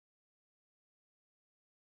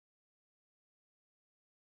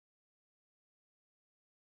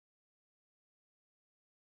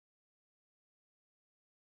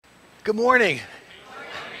Good morning.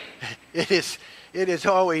 It is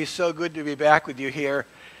always so good to be back with you here.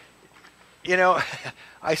 You know,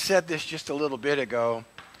 I said this just a little bit ago.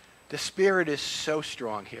 The Spirit is so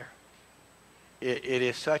strong here. It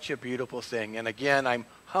is such a beautiful thing. And again, I'm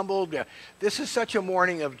humbled. This is such a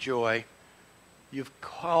morning of joy. You've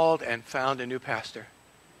called and found a new pastor.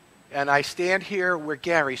 And I stand here where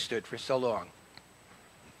Gary stood for so long.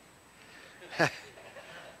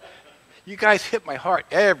 You guys hit my heart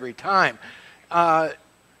every time. And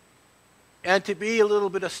to be a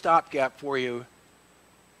little bit of stopgap for you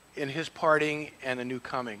in his parting and a new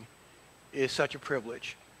coming is such a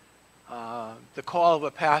privilege. The call of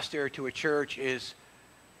a pastor to a church it's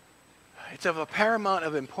of a paramount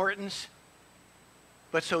of importance,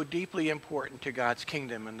 but so deeply important to God's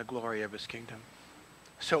kingdom and the glory of his kingdom.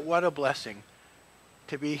 So what a blessing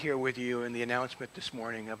to be here with you in the announcement this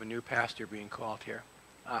morning of a new pastor being called here.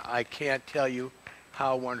 I can't tell you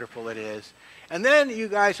how wonderful it is. And then you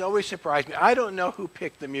guys always surprise me. I don't know who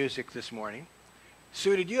picked the music this morning.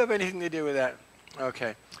 Sue, did you have anything to do with that?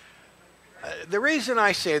 Okay. The reason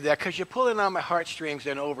I say that, because you're pulling on my heartstrings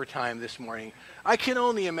in overtime this morning. I Can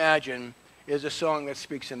Only Imagine is a song that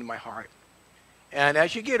speaks into my heart. And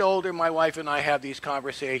as you get older, my wife and I have these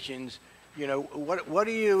conversations. You know, what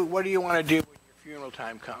do you want to do when your funeral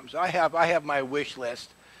time comes? I have my wish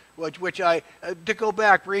list. Which I, to go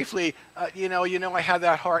back briefly, I had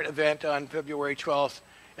that heart event on February 12th,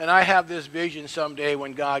 and I have this vision someday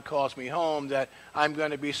when God calls me home that I'm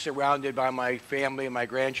going to be surrounded by my family, my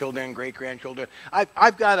grandchildren, great-grandchildren.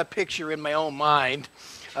 I've got a picture in my own mind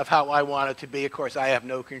of how I want it to be. Of course, I have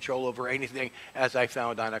no control over anything, as I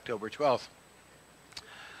found on October 12th.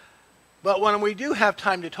 But when we do have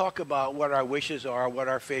time to talk about what our wishes are, what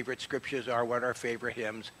our favorite scriptures are, what our favorite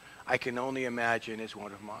hymns, I Can Only Imagine is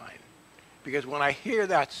one of mine. Because when I hear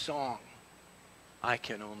that song, I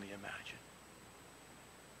can only imagine.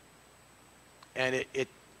 And it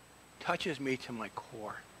touches me to my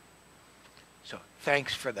core. So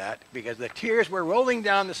thanks for that, because the tears were rolling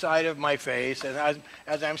down the side of my face, and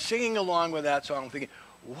as I'm singing along with that song, I'm thinking,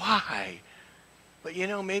 why? But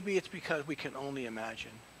maybe it's because we can only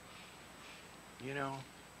imagine.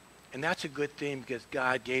 And that's a good thing, because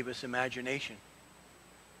God gave us imagination.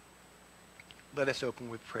 Let us open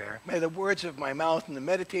with prayer. May the words of my mouth and the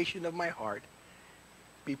meditation of my heart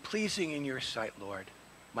be pleasing in your sight, Lord,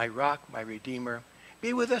 my rock, my redeemer.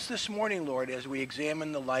 Be with us this morning, Lord, as we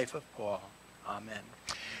examine the life of Paul. Amen.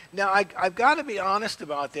 Now, I've got to be honest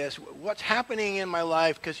about this. What's happening in my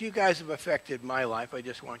life, because you guys have affected my life. I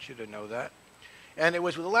just want you to know that. And it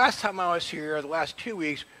was the last time I was here, the last 2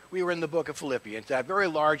 weeks, we were in the book of Philippians, that very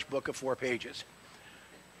large book of 4 pages.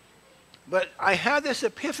 But I had this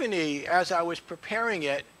epiphany as I was preparing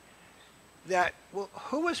it that, well,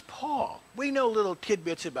 who is Paul? We know little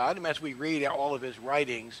tidbits about him as we read all of his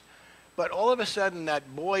writings. But all of a sudden,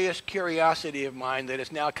 that boyish curiosity of mine that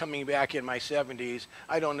is now coming back in my 70s,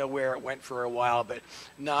 I don't know where it went for a while, but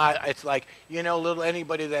it's like, little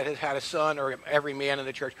anybody that has had a son or every man in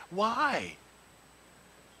the church. Why?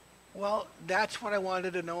 Well, that's what I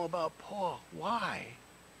wanted to know about Paul. Why?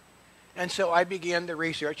 And so I began the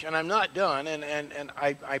research, and I'm not done, and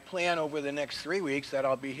I plan over the next 3 weeks that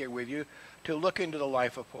I'll be here with you to look into the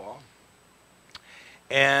life of Paul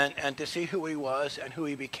and to see who he was and who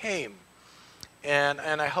he became. And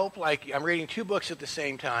I hope, I'm reading 2 books at the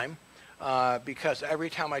same time, because every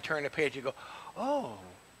time I turn a page, you go, oh,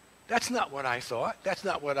 that's not what I thought. That's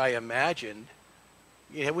not what I imagined.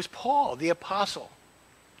 It was Paul, the apostle.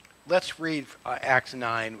 Let's read Acts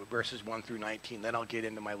 9, verses 1 through 19. Then I'll get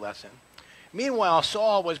into my lesson. Meanwhile,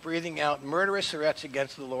 Saul was breathing out murderous threats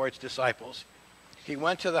against the Lord's disciples. He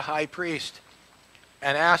went to the high priest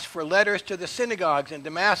and asked for letters to the synagogues in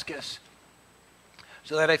Damascus,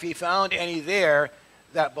 so that if he found any there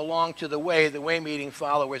that belonged to the way-meeting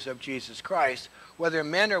followers of Jesus Christ, whether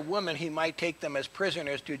men or women, he might take them as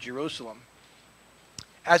prisoners to Jerusalem.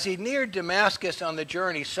 As he neared Damascus on the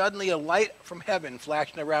journey, suddenly a light from heaven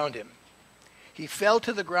flashed around him. He fell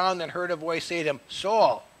to the ground and heard a voice say to him,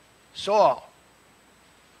 Saul, Saul,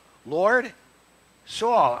 Lord,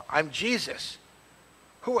 Saul, I'm Jesus,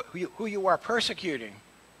 who you are persecuting.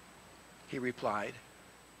 He replied.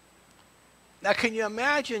 Now, can you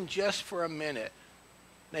imagine just for a minute?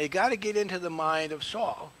 Now, you got to get into the mind of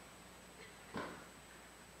Saul.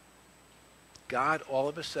 God all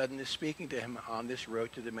of a sudden is speaking to him on this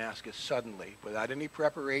road to Damascus suddenly, without any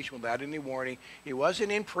preparation, without any warning. He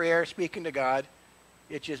wasn't in prayer speaking to God.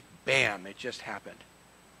 It just, bam, it just happened.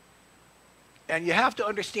 And you have to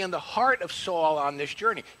understand the heart of Saul on this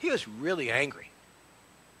journey. He was really angry.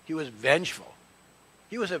 He was vengeful.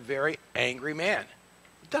 He was a very angry man.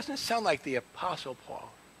 doesn't sound like the Apostle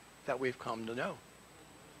Paul that we've come to know.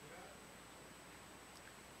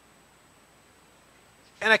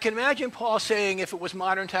 And I can imagine Paul saying, if it was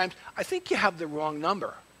modern times, I think you have the wrong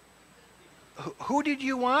number. Who did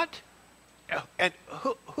you want? And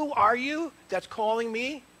who are you that's calling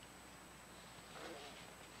me?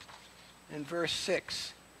 In verse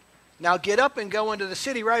 6, now get up and go into the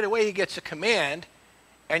city. Right away he gets a command,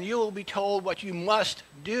 and you will be told what you must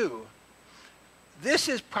do. This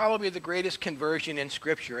is probably the greatest conversion in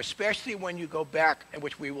Scripture, especially when you go back,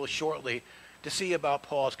 which we will shortly, to see about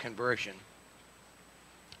Paul's conversion.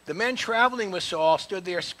 The men traveling with Saul stood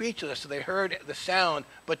there speechless, so they heard the sound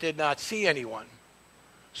but did not see anyone.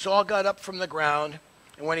 Saul got up from the ground,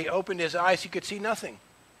 and when he opened his eyes, he could see nothing.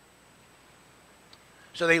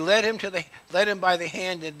 So they led him by the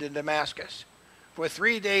hand into Damascus. For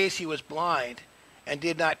 3 days he was blind and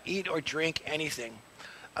did not eat or drink anything.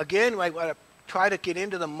 Again, I want to try to get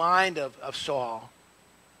into the mind of Saul.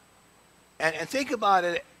 And think about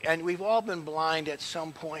it, and we've all been blind at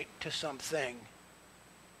some point to something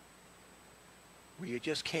where you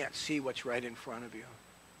just can't see what's right in front of you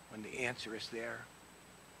when the answer is there.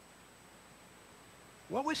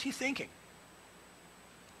 What was he thinking?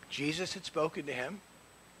 Jesus had spoken to him.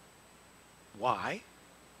 Why?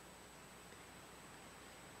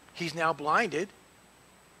 He's now blinded,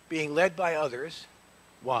 being led by others.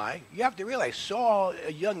 Why? You have to realize Saul,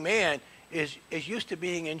 a young man, is used to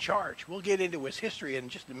being in charge. We'll get into his history in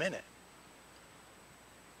just a minute.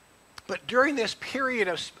 But during this period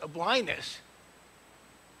of blindness,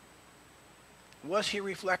 was he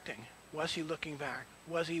reflecting? Was he looking back?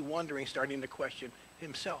 Was he wondering, starting to question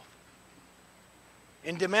himself?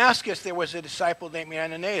 In Damascus, there was a disciple named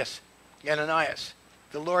Ananias.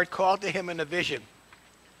 The Lord called to him in a vision.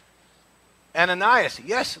 Ananias,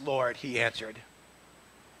 yes, Lord, he answered.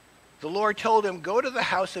 The Lord told him, go to the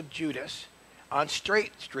house of Judas on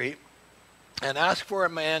Straight Street and ask for a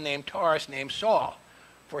man named Tarsus named Saul,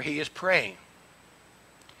 for he is praying.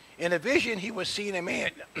 In a vision, he was seeing a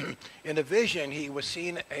man.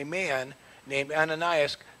 Named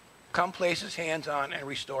Ananias come place his hands on and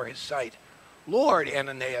restore his sight. Lord,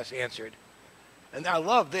 Ananias answered. And I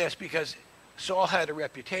love this because Saul had a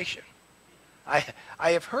reputation. I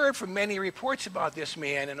have heard from many reports about this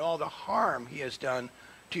man and all the harm he has done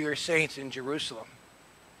to your saints in Jerusalem.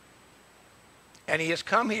 And he has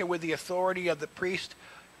come here with the authority of the priest,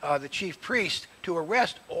 the chief priest, to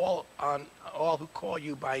arrest all who call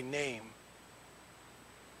you by name.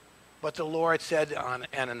 But the Lord said to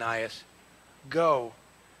Ananias, go.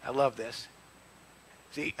 I love this.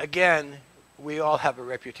 See, again, we all have a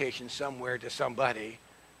reputation somewhere to somebody.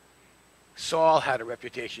 Saul had a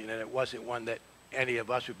reputation, and it wasn't one that any of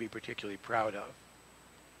us would be particularly proud of.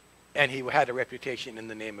 And he had a reputation in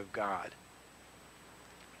the name of God.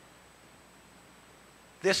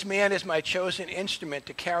 This man is my chosen instrument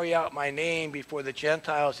to carry out my name before the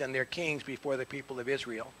Gentiles and their kings, before the people of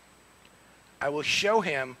Israel. I will show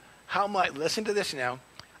him how much, listen to this now,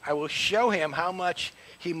 I will show him how much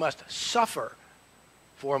he must suffer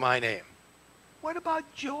for my name. What about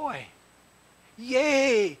joy?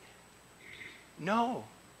 Yay! No.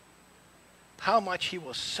 How much he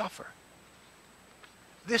will suffer.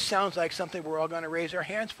 This sounds like something we're all going to raise our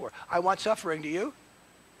hands for. I want suffering, do you?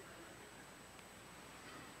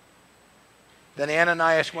 Then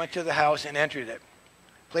Ananias went to the house and entered it,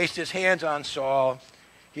 placed his hands on Saul.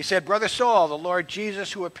 He said, Brother Saul, the Lord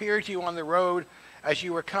Jesus, who appeared to you on the road as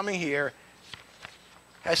you were coming here,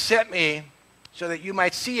 has sent me so that you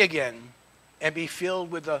might see again and be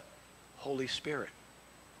filled with the Holy Spirit.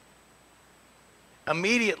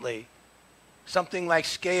 Immediately, something like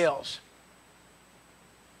scales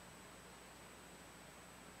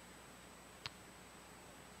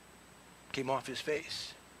came off his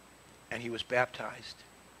face, and he was baptized.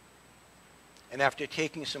 And after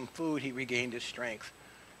taking some food, he regained his strength.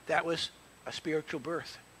 That was a spiritual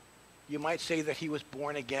birth. You might say that he was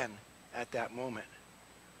born again at that moment.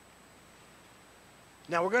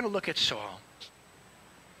 Now we're going to look at Saul.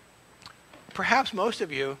 Perhaps most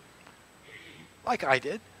of you, like I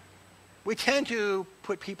did, we tend to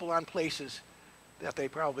put people on places that they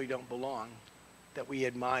probably don't belong, that we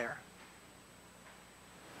admire.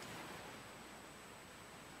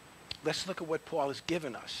 Let's look at what Paul has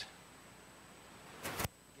given us.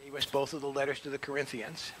 He gave us both of the letters to the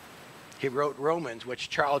Corinthians. He wrote Romans, which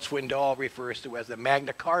Charles Swindoll refers to as the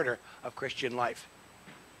Magna Carta of Christian life.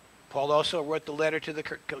 Paul also wrote the letter to the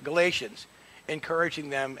Galatians, encouraging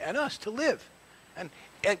them and us to live and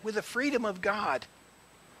with the freedom of God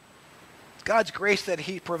God's grace that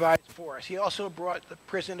he provides for us. He also brought the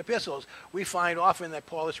prison epistles. We find often that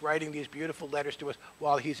Paul is writing these beautiful letters to us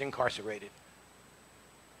while he's incarcerated.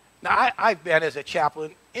 Now, I've been as a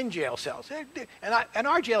chaplain in jail cells, and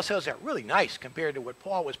our jail cells are really nice compared to what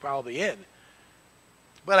Paul was probably in.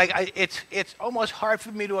 But it's almost hard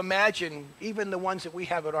for me to imagine, even the ones that we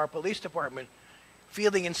have at our police department,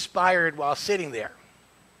 feeling inspired while sitting there.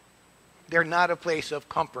 They're not a place of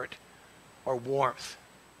comfort or warmth.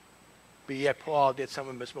 But yet Paul did some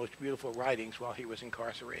of his most beautiful writings while he was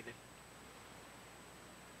incarcerated.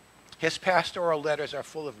 His pastoral letters are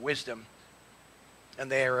full of wisdom, and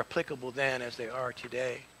they are applicable then as they are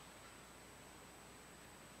today.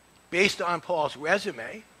 Based on Paul's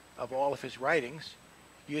resume of all of his writings,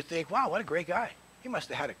 you think, wow, what a great guy. He must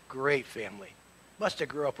have had a great family. Must have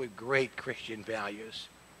grew up with great Christian values.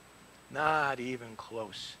 Not even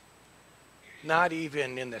close. Not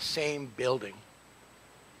even in the same building.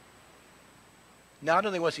 Not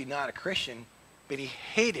only was he not a Christian, but he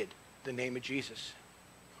hated the name of Jesus.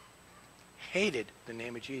 Hated the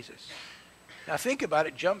name of Jesus. Now think about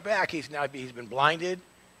it. Jump back. He's been blinded.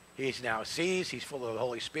 He's now sees. He's full of the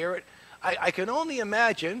Holy Spirit. I can only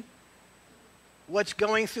imagine what's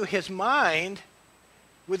going through his mind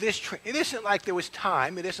with this. It isn't like there was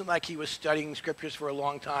time. It isn't like he was studying scriptures for a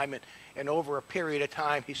long time and over a period of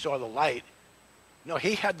time he saw the light. No,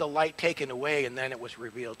 he had the light taken away and then it was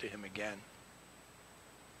revealed to him again.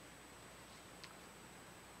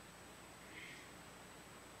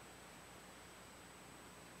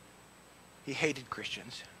 He hated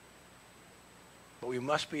Christians. But we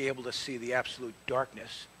must be able to see the absolute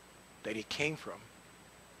darkness that he came from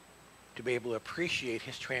to be able to appreciate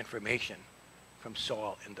his transformation from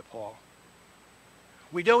Saul into Paul.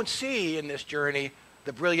 We don't see in this journey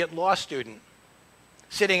the brilliant law student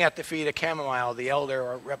sitting at the feet of Gamaliel, the elder,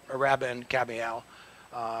 or Rabban Gamaliel,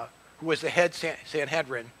 who was the head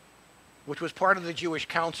Sanhedrin, which was part of the Jewish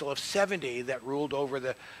Council of 70 that ruled over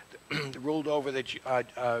the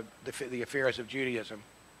affairs of Judaism.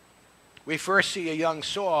 We first see a young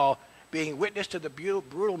Saul being witness to the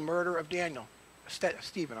brutal murder of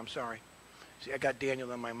Stephen, I'm sorry. See, I got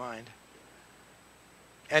Daniel in my mind.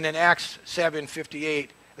 And in Acts 7:58,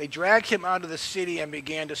 they dragged him out of the city and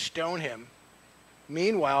began to stone him.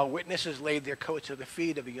 Meanwhile, witnesses laid their coats at the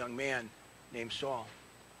feet of a young man named Saul.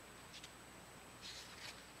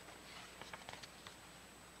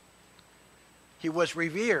 He was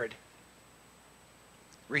revered,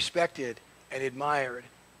 respected, and admired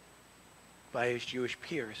by his Jewish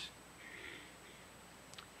peers.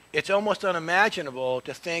 It's almost unimaginable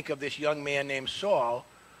to think of this young man named Saul,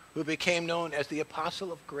 who became known as the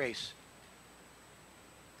Apostle of Grace.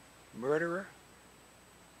 Murderer,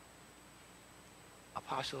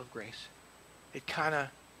 Apostle of Grace. It kind of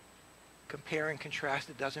compare and contrast.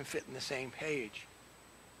 It doesn't fit in the same page.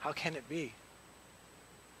 How can it be?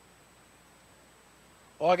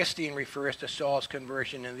 Augustine refers to Saul's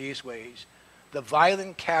conversion in these ways: the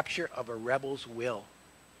violent capture of a rebel's will.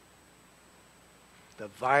 The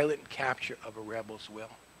violent capture of a rebel's will.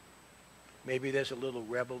 Maybe there's a little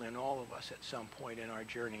rebel in all of us at some point in our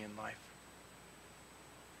journey in life.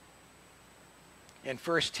 In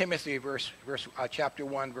 1 Timothy chapter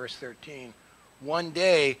 1, verse 13, one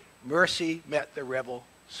day mercy met the rebel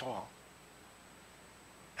Saul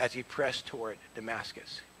as he pressed toward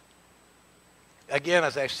Damascus. Again,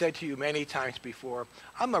 as I've said to you many times before,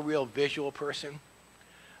 I'm a real visual person.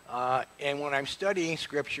 And when I'm studying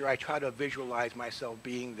Scripture, I try to visualize myself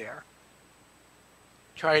being there,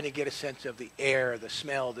 trying to get a sense of the air, the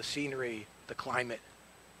smell, the scenery, the climate,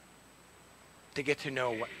 to get to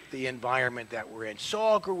know the environment that we're in.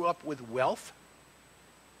 Saul grew up with wealth,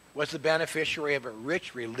 was the beneficiary of a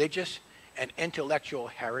rich religious and intellectual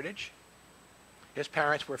heritage. His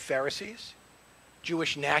parents were Pharisees,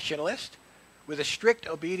 Jewish nationalists, with a strict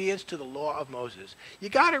obedience to the law of Moses. You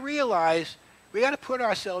got to realize, we got to put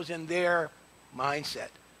ourselves in their mindset.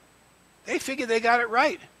 They figure they got it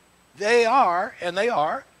right. They are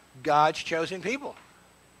God's chosen people.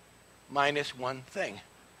 Minus one thing.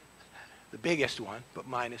 The biggest one, but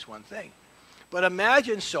minus one thing. But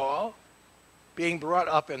imagine Saul being brought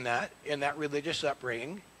up in that religious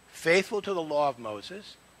upbringing, faithful to the law of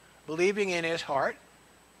Moses, believing in his heart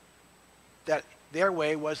that their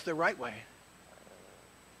way was the right way.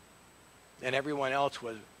 And everyone else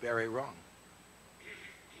was very wrong.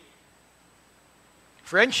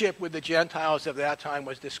 Friendship with the Gentiles of that time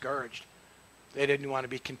was discouraged. They didn't want to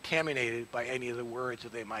be contaminated by any of the words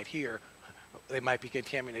that they might hear. They might be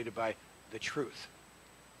contaminated by the truth.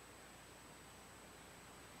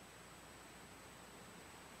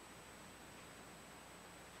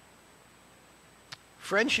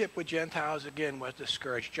 Friendship with Gentiles, again, was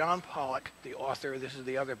discouraged. John Pollock, the author, this is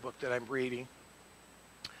the other book that I'm reading,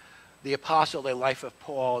 The Apostle, A Life of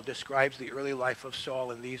Paul, describes the early life of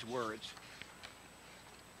Saul in these words.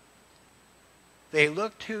 They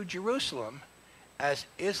looked to Jerusalem as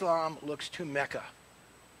Islam looks to Mecca.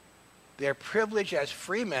 Their privilege as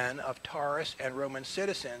free men of Taurus and Roman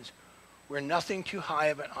citizens were nothing too high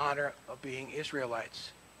of an honor of being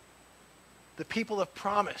Israelites. The people of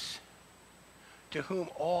promise, to whom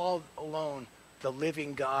all alone the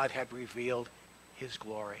living God had revealed his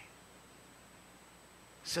glory.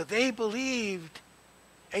 So they believed,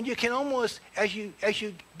 and you can almost, as you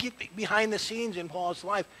get behind the scenes in Paul's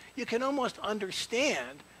life, you can almost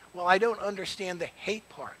understand, well, I don't understand the hate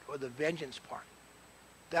part or the vengeance part.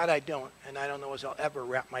 That I don't, and I don't know as I'll ever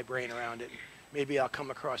wrap my brain around it. Maybe I'll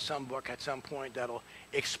come across some book at some point that'll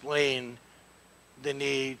explain the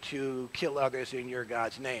need to kill others in your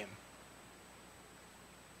God's name.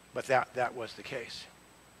 But that was the case.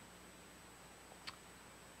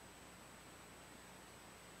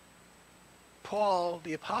 Paul,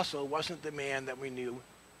 the apostle, wasn't the man that we knew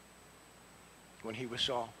when he was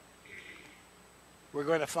Saul. We're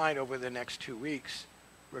going to find over the next 2 weeks,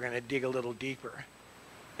 we're going to dig a little deeper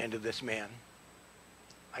into this man.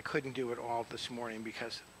 I couldn't do it all this morning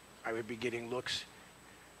because I would be getting looks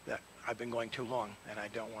that I've been going too long, and I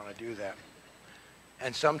don't want to do that.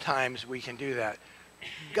 And sometimes we can do that.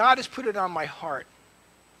 God has put it on my heart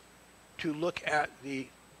to look at the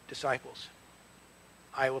disciples.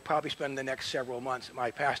 I will probably spend the next several months. My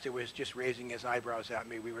pastor was just raising his eyebrows at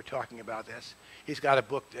me. We were talking about this. He's got a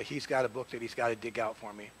book that he's got to dig out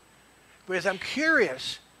for me. But as I'm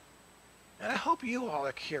curious, and I hope you all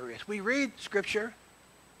are curious, we read Scripture.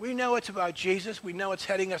 We know it's about Jesus. We know it's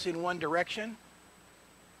heading us in one direction.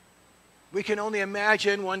 We can only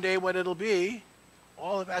imagine one day what it'll be.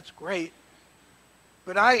 All of that's great.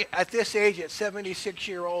 But at this age, at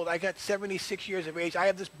 76-year-old, I got 76 years of age, I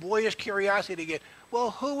have this boyish curiosity again. Well,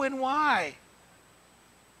 who and why?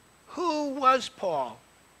 Who was Paul?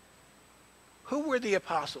 Who were the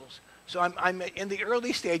apostles? So I'm in the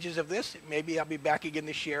early stages of this. Maybe I'll be back again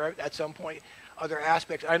to share at some point other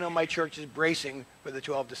aspects. I know my church is bracing for the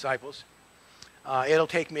 12 disciples. It'll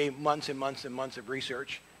take me months and months and months of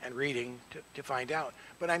research and reading to find out.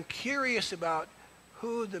 But I'm curious about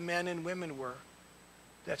who the men and women were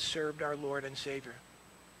that served our Lord and Savior.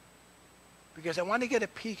 Because I want to get a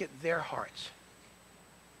peek at their hearts.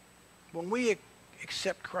 When we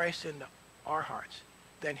accept Christ into our hearts,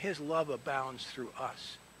 then his love abounds through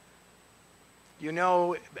us. You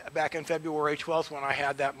know, back on February 12th when I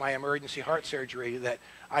had my emergency heart surgery that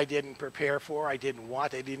I didn't prepare for, I didn't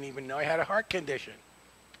want, I didn't even know I had a heart condition.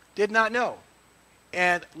 Did not know.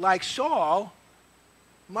 And like Saul,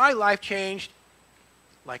 my life changed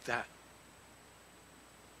like that.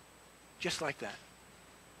 Just like that.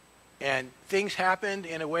 And things happened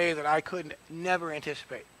in a way that I could never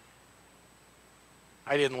anticipate.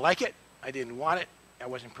 I didn't like it. I didn't want it. I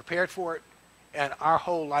wasn't prepared for it. And our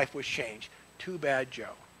whole life was changed. Too bad,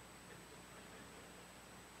 Joe.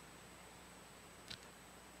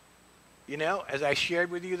 You know, as I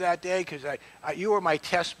shared with you that day, because you were my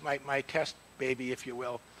test baby, if you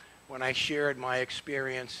will, when I shared my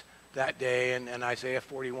experience that day and Isaiah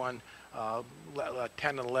 41,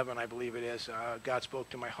 10 and 11, I believe it is. God spoke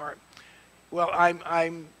to my heart. Well,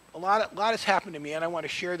 a lot has happened to me, and I want to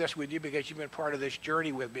share this with you because you've been part of this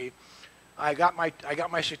journey with me. I got my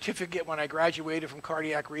certificate when I graduated from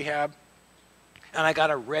cardiac rehab, and I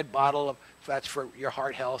got a red bottle of that's for your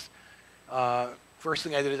heart health. First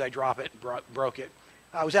thing I did is I dropped it and broke it.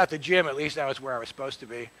 I was at the gym. At least I was where I was supposed to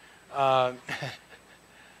be.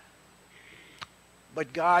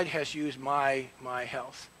 But God has used my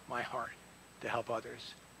health, my heart, to help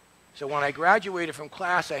others. So when I graduated from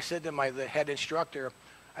class, I said to the head instructor,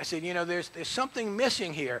 I said, you know, there's something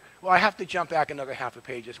missing here. Well, I have to jump back another half a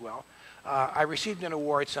page as well. I received an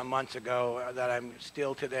award some months ago that I'm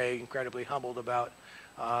still today incredibly humbled about.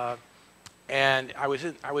 And I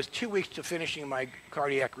was 2 weeks to finishing my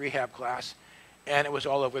cardiac rehab class, and it was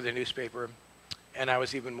all over the newspaper, and I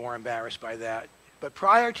was even more embarrassed by that. But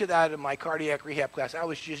prior to that, in my cardiac rehab class, I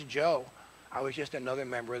was just Joe. I was just another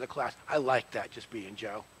member of the class. I liked that, just being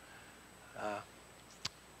Joe.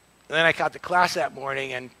 And then I got to class that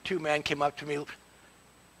morning, and two men came up to me.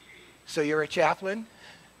 So you're a chaplain?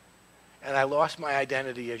 And I lost my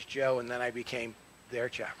identity as Joe, and then I became their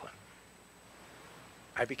chaplain.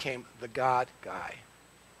 I became the God guy.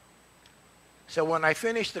 So when I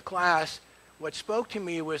finished the class, what spoke to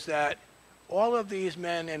me was that all of these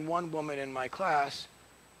men and one woman in my class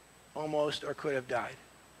almost or could have died.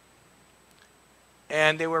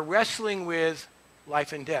 And they were wrestling with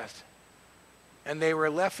life and death. And they were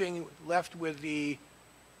left with the,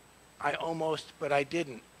 I almost, but I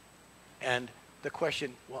didn't. And the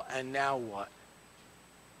question, well, and now what?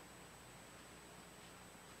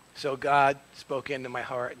 So God spoke into my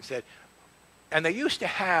heart and said, and they used to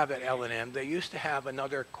have at L&M, they used to have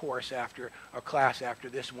another course after, or class after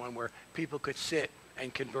this one, where people could sit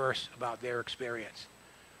and converse about their experience.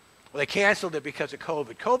 Well, they canceled it because of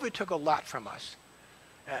COVID. COVID took a lot from us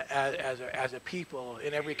as a people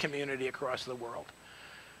in every community across the world.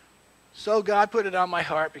 So God put it on my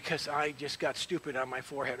heart, because I just got stupid on my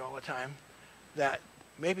forehead all the time, that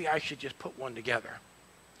maybe I should just put one together.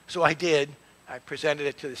 So I did. I presented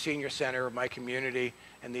it to the senior center of my community,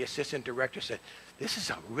 and the assistant director said, "This is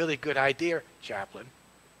a really good idea, Chaplain.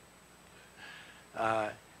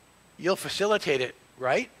 You'll facilitate it,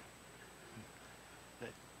 right?"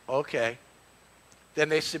 Okay. Then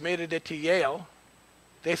they submitted it to Yale.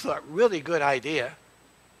 They thought, really good idea.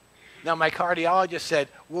 Now my cardiologist said,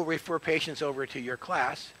 "We'll refer patients over to your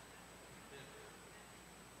class."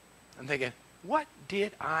 I'm thinking, what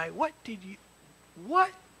did and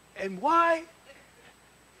why?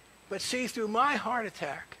 But see, through my heart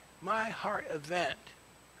attack, my heart event,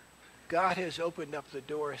 God has opened up the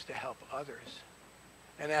doors to help others.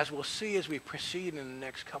 And as we'll see as we proceed in the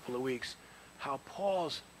next couple of weeks, how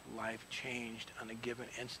Paul's life changed on a given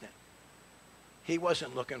instant. He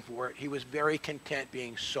wasn't looking for it. He was very content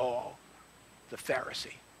being Saul, the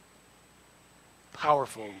Pharisee.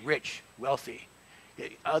 Powerful, rich, wealthy.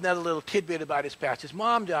 Another little tidbit about his past. His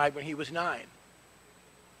mom died when he was 9.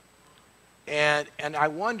 And I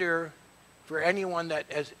wonder, for anyone that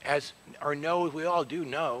has or knows, we all do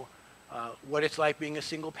know, what it's like being a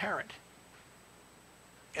single parent.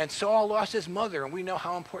 And Saul lost his mother, and we know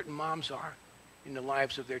how important moms are in the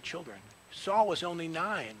lives of their children. Saul was only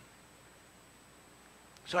 9.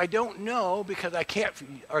 So I don't know, because I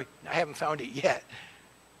haven't found it yet,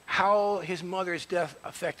 how his mother's death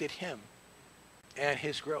affected him and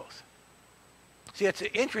his growth. See, it's an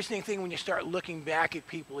interesting thing when you start looking back at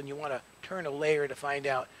people and you want to turn a layer to find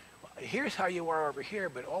out, well, here's how you are over here,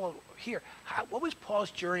 but all over here, what was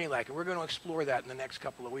Paul's journey like? And we're going to explore that in the next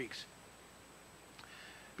couple of weeks.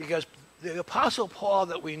 Because the Apostle Paul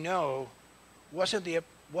that we know wasn't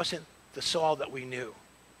the Saul that we knew.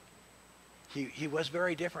 He was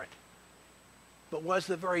very different. But was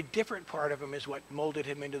the very different part of him is what molded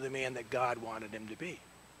him into the man that God wanted him to be.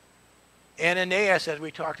 Ananias, as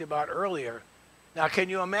we talked about earlier. Now, can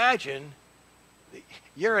you imagine,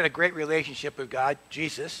 you're in a great relationship with God,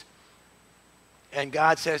 Jesus, and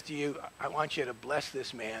God says to you, "I want you to bless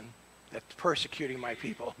this man that's persecuting my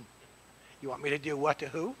people." You want me to do what to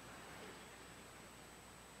who?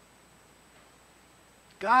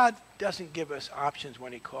 God doesn't give us options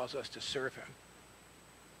when he calls us to serve him.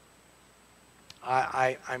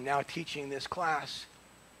 I'm now teaching this class,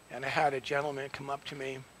 and I had a gentleman come up to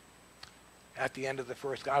me at the end of the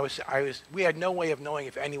first. We had no way of knowing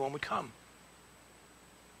if anyone would come.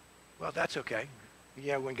 Well, that's okay.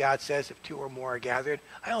 You know, when God says if 2 or more are gathered,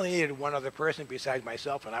 I only needed one other person besides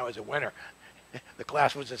myself, and I was a winner. The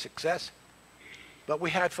class was a success. But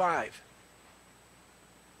we had 5.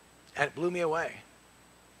 And it blew me away.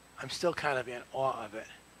 I'm still kind of in awe of it.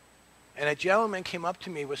 And a gentleman came up to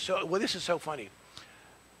me this is so funny.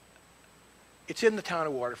 It's in the town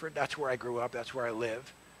of Waterford. That's where I grew up. That's where I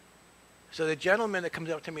live. So the gentleman that comes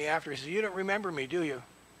up to me after, he says, "You don't remember me, do you?"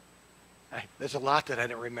 There's a lot that I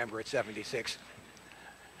don't remember at 76.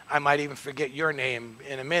 I might even forget your name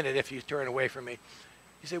in a minute if you turn away from me.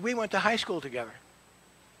 He said, "We went to high school together.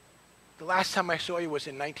 The last time I saw you was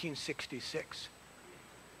in 1966.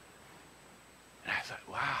 And I thought,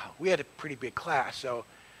 wow, we had a pretty big class, so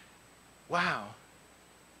wow.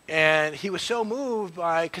 And he was so moved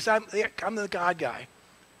by, because I'm the God guy.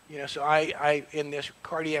 You know, so I in this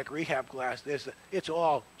cardiac rehab class,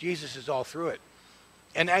 Jesus is all through it.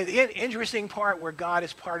 And the interesting part where God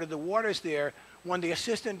is part of the waters there, when the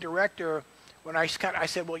assistant director, when I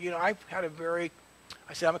said, well, you know, I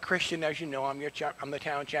said, I'm a Christian, as you know, I'm the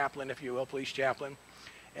town chaplain, if you will, police chaplain.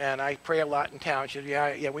 And I pray a lot in town. She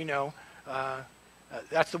said, yeah, we know.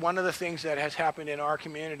 That's one of the things that has happened in our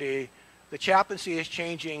community. The chaplaincy is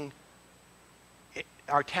changing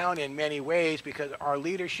our town in many ways because our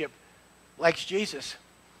leadership likes Jesus.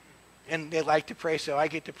 And they like to pray, so I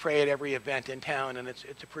get to pray at every event in town, and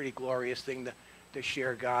it's a pretty glorious thing to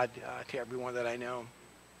share God to everyone that I know.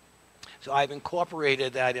 So I've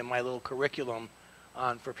incorporated that in my little curriculum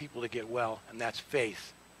for people to get well, and that's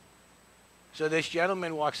faith. So this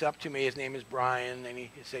gentleman walks up to me, his name is Brian, and he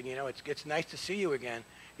said, you know, it's nice to see you again.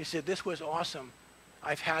 He said, this was awesome.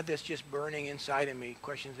 I've had this just burning inside of me,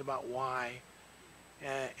 questions about why.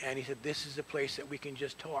 And he said, this is a place that we can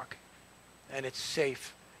just talk. And it's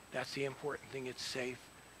safe. That's the important thing. It's safe.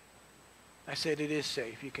 I said, it is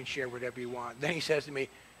safe. You can share whatever you want. Then he says to me,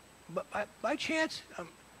 but by chance,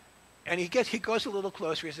 and he goes a little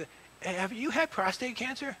closer. He said, have you had prostate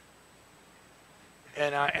cancer?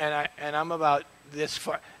 And I'm about this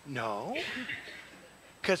far. No.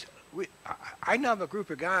 Because I know of a group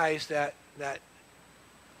of guys that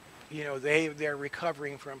you know, they're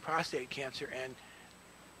recovering from prostate cancer, and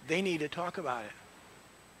they need to talk about it.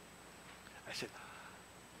 I said,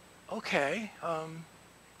 okay. Now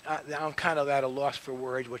I'm kind of at a loss for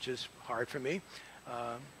words, which is hard for me.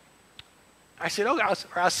 I said, oh,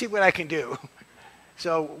 I'll see what I can do.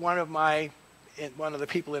 So one of the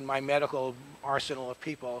people in my medical arsenal of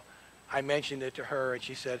people, I mentioned it to her, and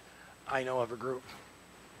she said, I know of a group.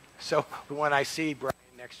 So when I see Brian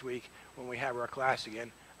next week, when we have our class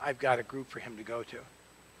again, I've got a group for him to go to.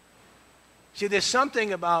 See, there's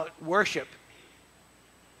something about worship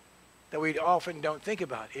that we often don't think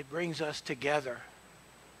about. It brings us together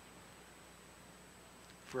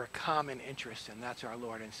for a common interest, and that's our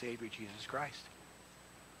Lord and Savior, Jesus Christ.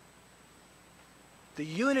 The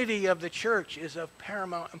unity of the church is of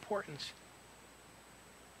paramount importance.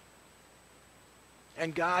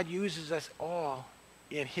 And God uses us all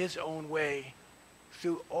in his own way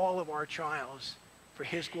through all of our trials for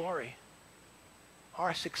his glory.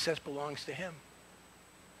 Our success belongs to him.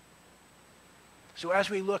 So as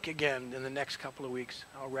we look again in the next couple of weeks,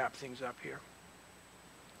 I'll wrap things up here.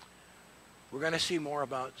 We're going to see more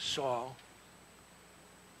about Saul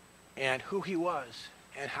and who he was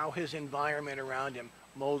and how his environment around him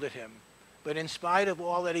molded him. But in spite of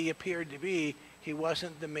all that he appeared to be, he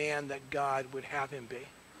wasn't the man that God would have him be.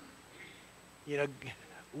 You know,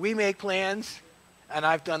 we make plans, and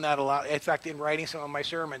I've done that a lot. In fact, in writing some of my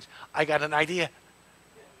sermons, I got an idea.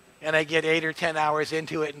 And I get 8 or 10 hours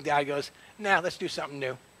into it, and God goes, now let's do something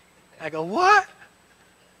new. I go, what?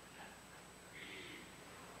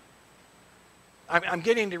 I'm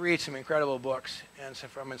getting to read some incredible books and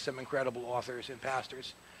from some incredible authors and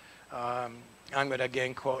pastors. I'm going to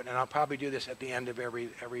again quote, and I'll probably do this at the end of every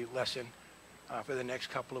lesson for the next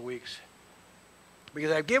couple of weeks.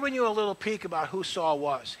 Because I've given you a little peek about who Saul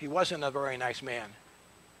was. He wasn't a very nice man.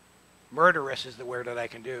 Murderous is the word that I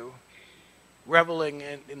can do. Reveling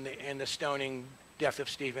in the stoning death of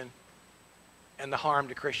Stephen and the harm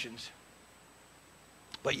to Christians.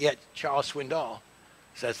 But yet Charles Swindoll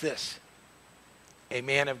says this: a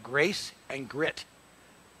man of grace and grit.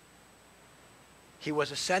 He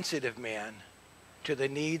was a sensitive man to the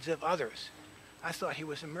needs of others. I thought he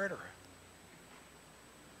was a murderer.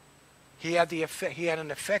 He had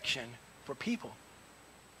an affection for people.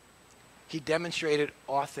 He demonstrated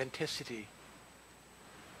authenticity.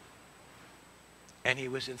 And he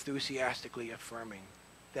was enthusiastically affirming.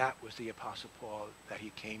 That was the Apostle Paul that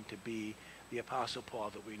he came to be, the Apostle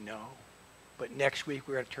Paul that we know. But next week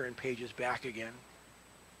we're going to turn pages back again,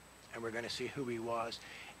 and we're going to see who he was.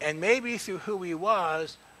 And maybe through who he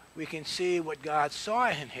was, we can see what God saw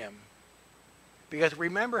in him. Because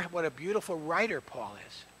remember what a beautiful writer Paul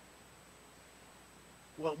is.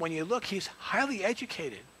 Well, when you look, he's highly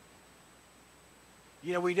educated.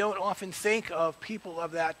 You know, we don't often think of people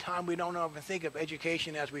of that time. We don't often think of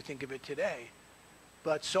education as we think of it today.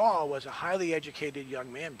 But Saul was a highly educated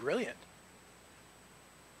young man, brilliant.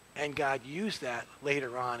 And God used that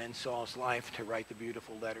later on in Saul's life to write the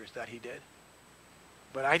beautiful letters that he did.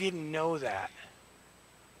 But I didn't know that.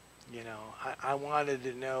 You know, I wanted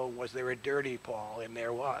to know, was there a dirty Paul? And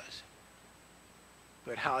there was.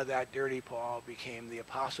 But how that dirty Paul became the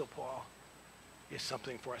Apostle Paul is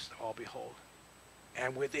something for us to all behold.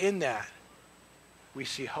 And within that, we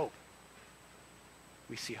see hope.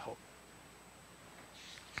 We see hope.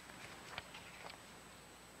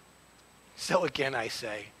 So again, I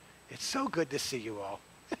say, it's so good to see you all.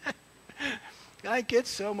 I get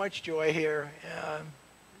so much joy here.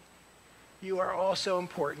 You are all so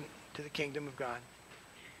important to the kingdom of God.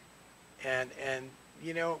 And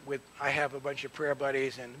you know, I have a bunch of prayer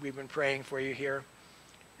buddies, and we've been praying for you here.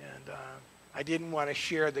 And I didn't want to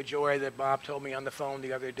share the joy that Bob told me on the phone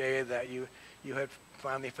the other day that you had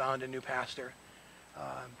finally found a new pastor.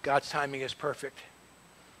 God's timing is perfect.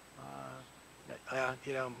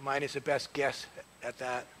 You know, mine is the best guess at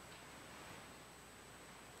that.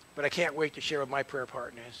 But I can't wait to share with my prayer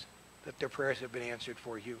partners that their prayers have been answered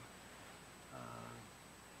for you.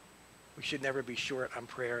 We should never be short on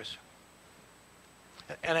prayers.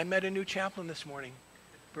 And I met a new chaplain this morning.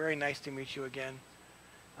 Very nice to meet you again.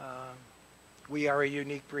 We are a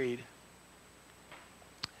unique breed.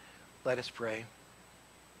 Let us pray.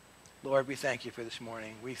 Lord, we thank you for this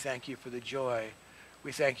morning. We thank you for the joy.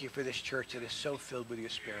 We thank you for this church that is so filled with your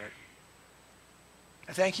Spirit.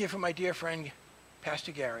 I thank you for my dear friend,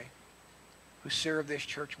 Pastor Gary, who served this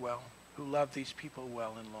church well, who loved these people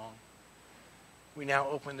well and long. We now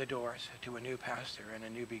open the doors to a new pastor and a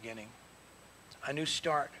new beginning, a new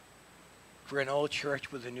start for an old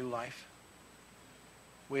church with a new life.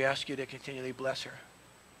 We ask you to continually bless her,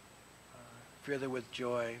 fill her with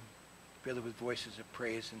joy, fill her with voices of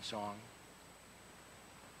praise and song.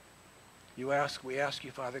 We ask you,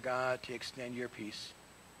 Father God, to extend your peace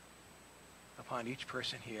upon each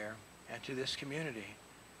person here and to this community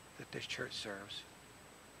that this church serves.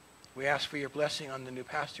 We ask for your blessing on the new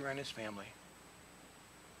pastor and his family.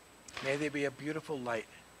 May they be a beautiful light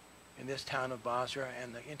in this town of Basra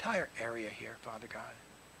and the entire area here, Father God.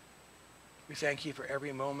 We thank you for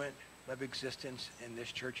every moment of existence in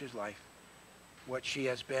this church's life, what she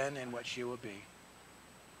has been and what she will be.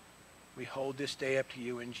 We hold this day up to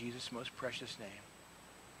you in Jesus' most precious name.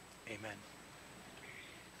 Amen.